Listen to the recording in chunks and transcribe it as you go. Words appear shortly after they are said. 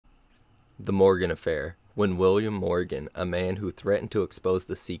The Morgan Affair, when William Morgan, a man who threatened to expose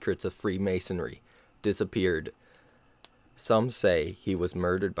the secrets of Freemasonry, disappeared. Some say he was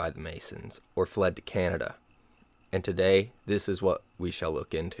murdered by the Masons or fled to Canada. And today, this is what we shall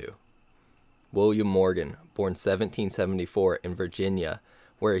look into. William Morgan, born 1774 in Virginia,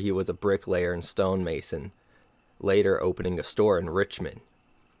 where he was a bricklayer and stonemason, later opening a store in Richmond.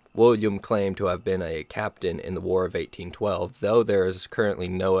 William claimed to have been a captain in the War of 1812, though there is currently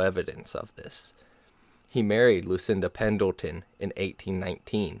no evidence of this. He married Lucinda Pendleton in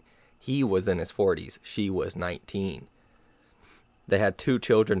 1819. He was in his 40s, she was 19. They had 2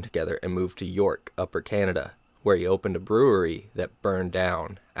 children together and moved to York, Upper Canada, where he opened a brewery that burned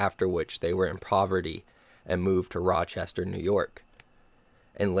down, after which they were in poverty and moved to Rochester, New York,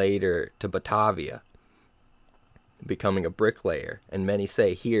 and later to Batavia, becoming a bricklayer, and many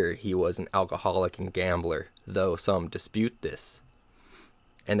say here he was an alcoholic and gambler, though some dispute this.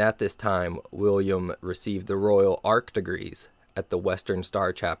 And at this time, William received the Royal Arch degrees at the Western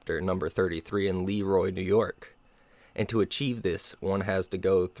Star Chapter number 33 in Leroy, New York. And to achieve this, one has to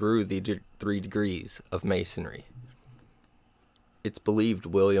go through the 3 degrees of Masonry. It's believed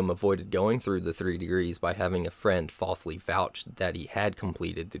William avoided going through the 3 degrees by having a friend falsely vouch that he had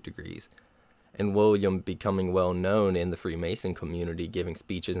completed the degrees, and William becoming well known in the Freemason community, giving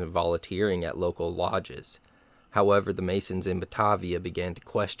speeches and volunteering at local lodges. However, the Masons in Batavia began to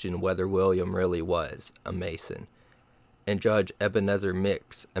question whether William really was a Mason, and Judge Ebenezer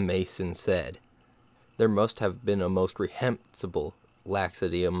Mix, a Mason, said, "There must have been a most reprehensible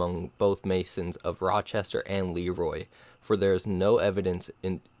laxity among both Masons of Rochester and Leroy, for there is no evidence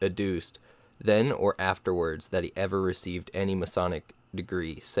adduced then or afterwards that he ever received any Masonic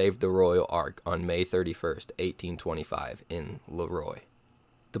degree save the Royal Arch on May 31st, 1825 in Leroy."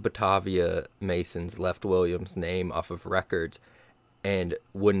 The Batavia Masons left William's name off of records and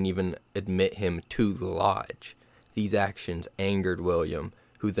wouldn't even admit him to the lodge. These actions angered William,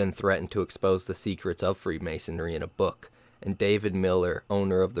 who then threatened to expose the secrets of Freemasonry in a book, and David Miller,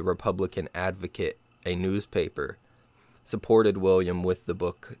 owner of the Republican Advocate, a newspaper, supported William with the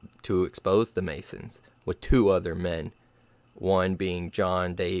book to expose the Masons, with 2 other men, one being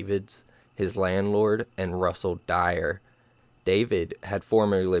John Davids, his landlord, and Russell Dyer. David had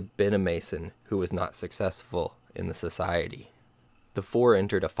formerly been a Mason who was not successful in the society. The 4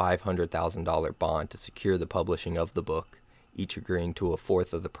 entered a $500,000 bond to secure the publishing of the book, each agreeing to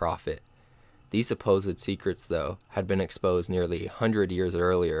 1/4 of the profit. These supposed secrets, though, had been exposed nearly 100 years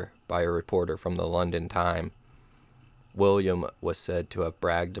earlier by a reporter from the London Times. William was said to have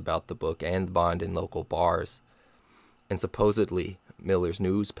bragged about the book and the bond in local bars, and supposedly Miller's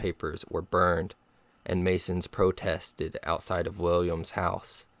newspapers were burned, and Masons protested outside of William's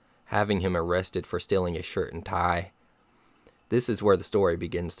house, having him arrested for stealing a shirt and tie. This is where the story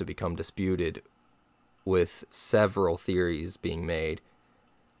begins to become disputed, with several theories being made.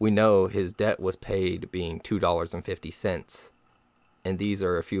 We know his debt was paid, being $2.50, and these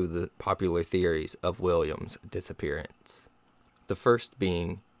are a few of the popular theories of William's disappearance. The first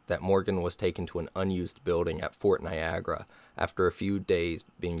being that Morgan was taken to an unused building at Fort Niagara after a few days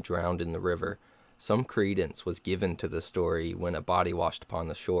being drowned in the river. Some credence was given to the story when a body washed upon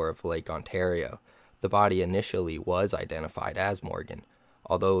the shore of Lake Ontario. The body initially was identified as Morgan,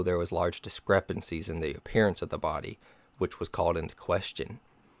 although there was large discrepancies in the appearance of the body, which was called into question.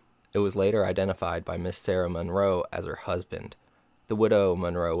 It was later identified by Miss Sarah Monroe as her husband. The widow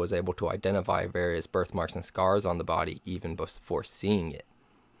Monroe was able to identify various birthmarks and scars on the body even before seeing it.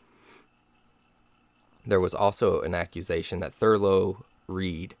 There was also an accusation that Thurlow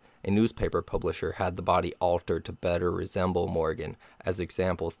Reed, a newspaper publisher, had the body altered to better resemble Morgan. As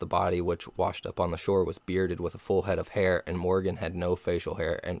examples, the body which washed up on the shore was bearded with a full head of hair, and Morgan had no facial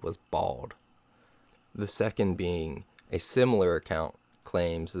hair and was bald. The second being a similar account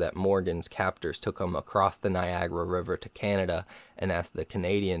claims that Morgan's captors took him across the Niagara River to Canada and asked the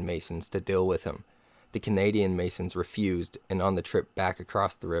Canadian Masons to deal with him. The Canadian Masons refused, and on the trip back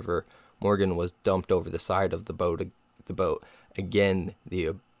across the river, Morgan was dumped over the side of the boat. Again,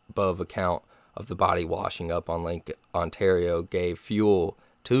 the above account of the body washing up on Lake Ontario gave fuel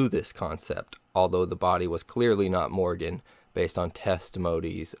to this concept, although the body was clearly not Morgan, based on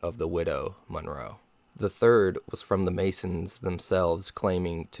testimonies of the widow Monroe. The third was from the Masons themselves,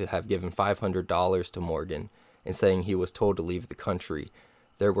 claiming to have given $500 to Morgan and saying he was told to leave the country.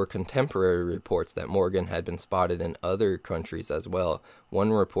 There were contemporary reports that Morgan had been spotted in other countries as well.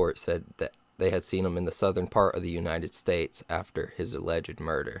 One report said that they had seen him in the southern part of the United States after his alleged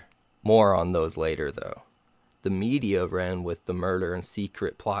murder. More on those later, though. The media ran with the murder and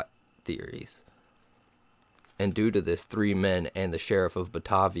secret plot theories. and due to this, 3 men and the sheriff of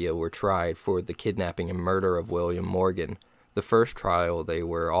Batavia were tried for the kidnapping and murder of William Morgan. The first trial they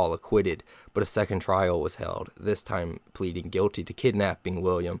were all acquitted, but a second trial was held, this time pleading guilty to kidnapping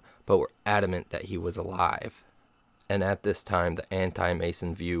William, but were adamant that he was alive. And at this time, the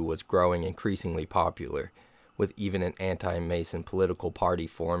anti-Mason view was growing increasingly popular, with even an anti-Mason political party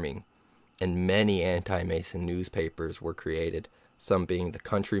forming, and many anti-Mason newspapers were created, some being the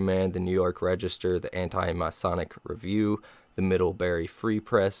Countryman, the New York Register, the Anti-Masonic Review, the Middlebury Free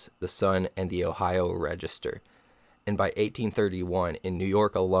Press, the Sun, and the Ohio Register. And by 1831, in New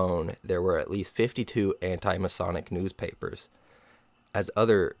York alone, there were at least 52 anti-Masonic newspapers. As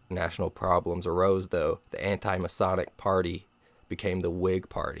other national problems arose, though, the anti-Masonic party became the Whig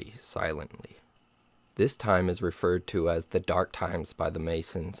Party silently. This time is referred to as the Dark Times by the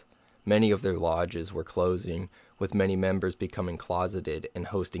Masons. Many of their lodges were closing, with many members becoming closeted and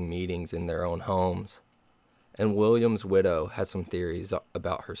hosting meetings in their own homes. And William's widow has some theories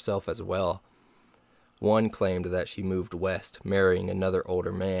about herself as well. One claimed that she moved west, marrying another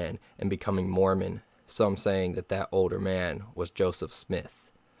older man and becoming Mormon, some saying that that older man was Joseph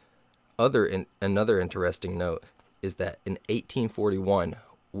Smith. Another interesting note is that in 1841,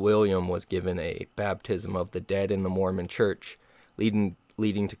 William was given a baptism of the dead in the Mormon church,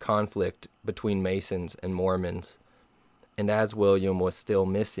 leading to conflict between Masons and Mormons. And as William was still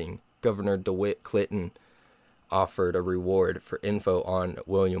missing, Governor DeWitt Clinton offered a reward for info on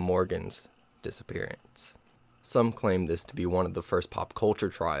William Morgan's disappearance. Some claim this to be one of the first pop culture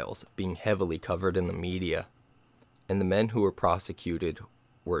trials, being heavily covered in the media. And the men who were prosecuted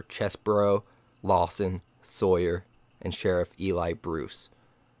were Chesbrough, Lawson, Sawyer, and Sheriff Eli Bruce.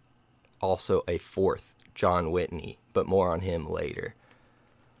 Also a fourth, John Whitney, but more on him later.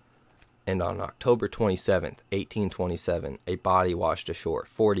 And on October 27, 1827, a body washed ashore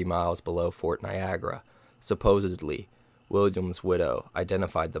 40 miles below Fort Niagara. Supposedly, William's widow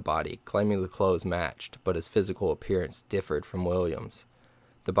identified the body, claiming the clothes matched, but his physical appearance differed from William's.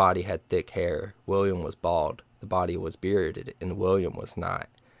 The body had thick hair, William was bald, the body was bearded, and William was not.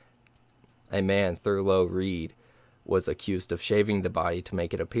 A man, Thurlow Reed, was accused of shaving the body to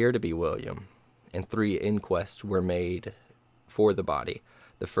make it appear to be William, and 3 inquests were made for the body.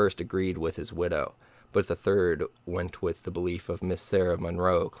 The first agreed with his widow, but the third went with the belief of Miss Sarah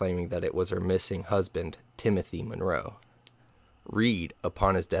Monroe, claiming that it was her missing husband, Timothy Monroe. Reed,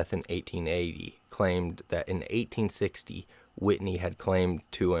 upon his death in 1880, claimed that in 1860, Whitney had claimed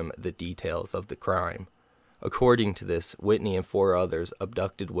to him the details of the crime. According to this, Whitney and 4 others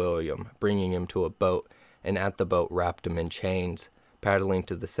abducted William, bringing him to a boat, and at the boat wrapped him in chains, paddling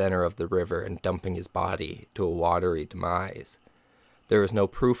to the center of the river and dumping his body to a watery demise. There is no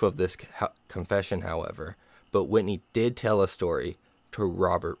proof of this confession, however, but Whitney did tell a story to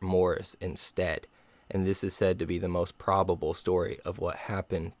Robert Morris instead, and this is said to be the most probable story of what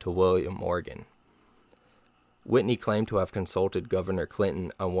happened to William Morgan. Whitney claimed to have consulted Governor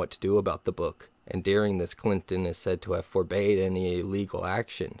Clinton on what to do about the book, and during this Clinton is said to have forbade any illegal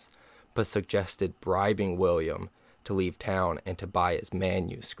actions, but suggested bribing William to leave town and to buy his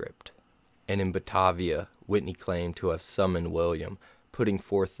manuscript. And in Batavia, Whitney claimed to have summoned William, putting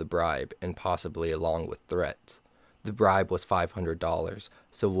forth the bribe, and possibly along with threats. The bribe was $500,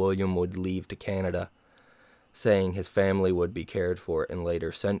 so William would leave to Canada, saying his family would be cared for and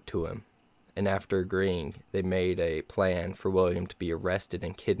later sent to him. And after agreeing, they made a plan for William to be arrested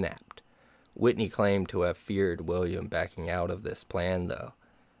and kidnapped. Whitney claimed to have feared William backing out of this plan, though.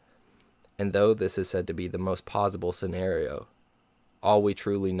 And though this is said to be the most plausible scenario, all we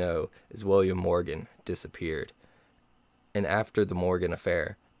truly know is William Morgan disappeared. And after the Morgan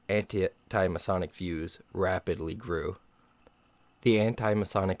affair, anti-Masonic views rapidly grew. The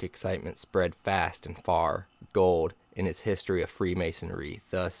anti-Masonic excitement spread fast and far. Gold, in its history of Freemasonry,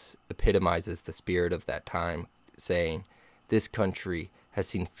 thus epitomizes the spirit of that time, saying, "This country has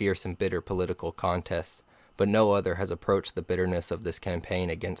seen fierce and bitter political contests, but no other has approached the bitterness of this campaign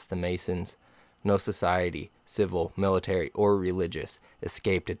against the Masons. No society, civil, military, or religious,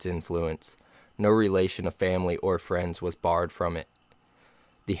 escaped its influence. No relation of family or friends was barred from it.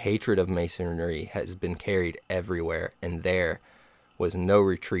 The hatred of Masonry has been carried everywhere, and there was no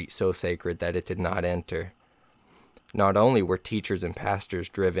retreat so sacred that it did not enter. Not only were teachers and pastors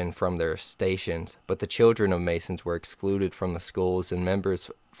driven from their stations, but the children of Masons were excluded from the schools and members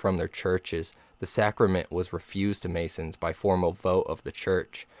from their churches. The sacrament was refused to Masons by formal vote of the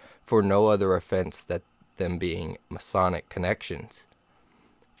church, for no other offense than them being Masonic connections.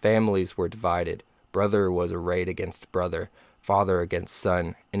 Families were divided. Brother was arrayed against brother, father against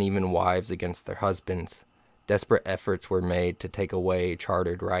son, and even wives against their husbands. Desperate efforts were made to take away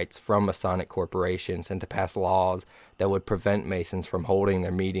chartered rights from Masonic corporations and to pass laws that would prevent Masons from holding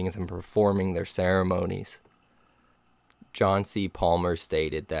their meetings and performing their ceremonies. John C. Palmer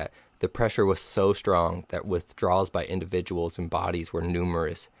stated that the pressure was so strong that withdrawals by individuals and bodies were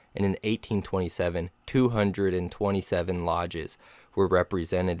numerous, and in 1827, 227 lodges were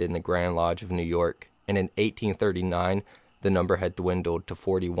represented in the Grand Lodge of New York, and in 1839, the number had dwindled to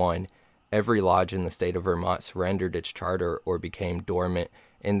 41. Every lodge in the state of Vermont surrendered its charter or became dormant,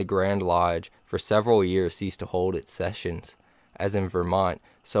 and the Grand Lodge for several years ceased to hold its sessions. As in Vermont,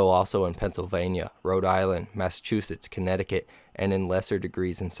 so also in Pennsylvania, Rhode Island, Massachusetts, Connecticut, and in lesser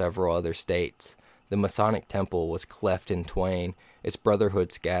degrees in several other states. The Masonic temple was cleft in twain, its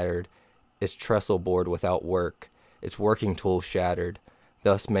brotherhood scattered, its trestle board without work, its working tools shattered.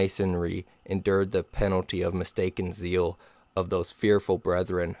 Thus Masonry endured the penalty of mistaken zeal of those fearful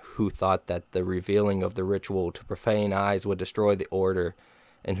brethren who thought that the revealing of the ritual to profane eyes would destroy the order,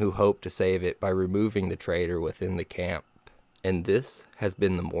 and who hoped to save it by removing the traitor within the camp. And this has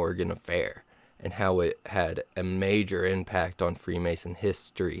been the Morgan Affair, and how it had a major impact on Freemason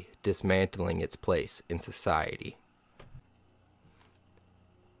history, dismantling its place in society.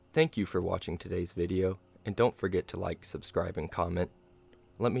 Thank you for watching today's video, and don't forget to like, subscribe, and comment.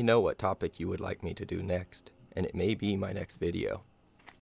 Let me know what topic you would like me to do next, and it may be my next video.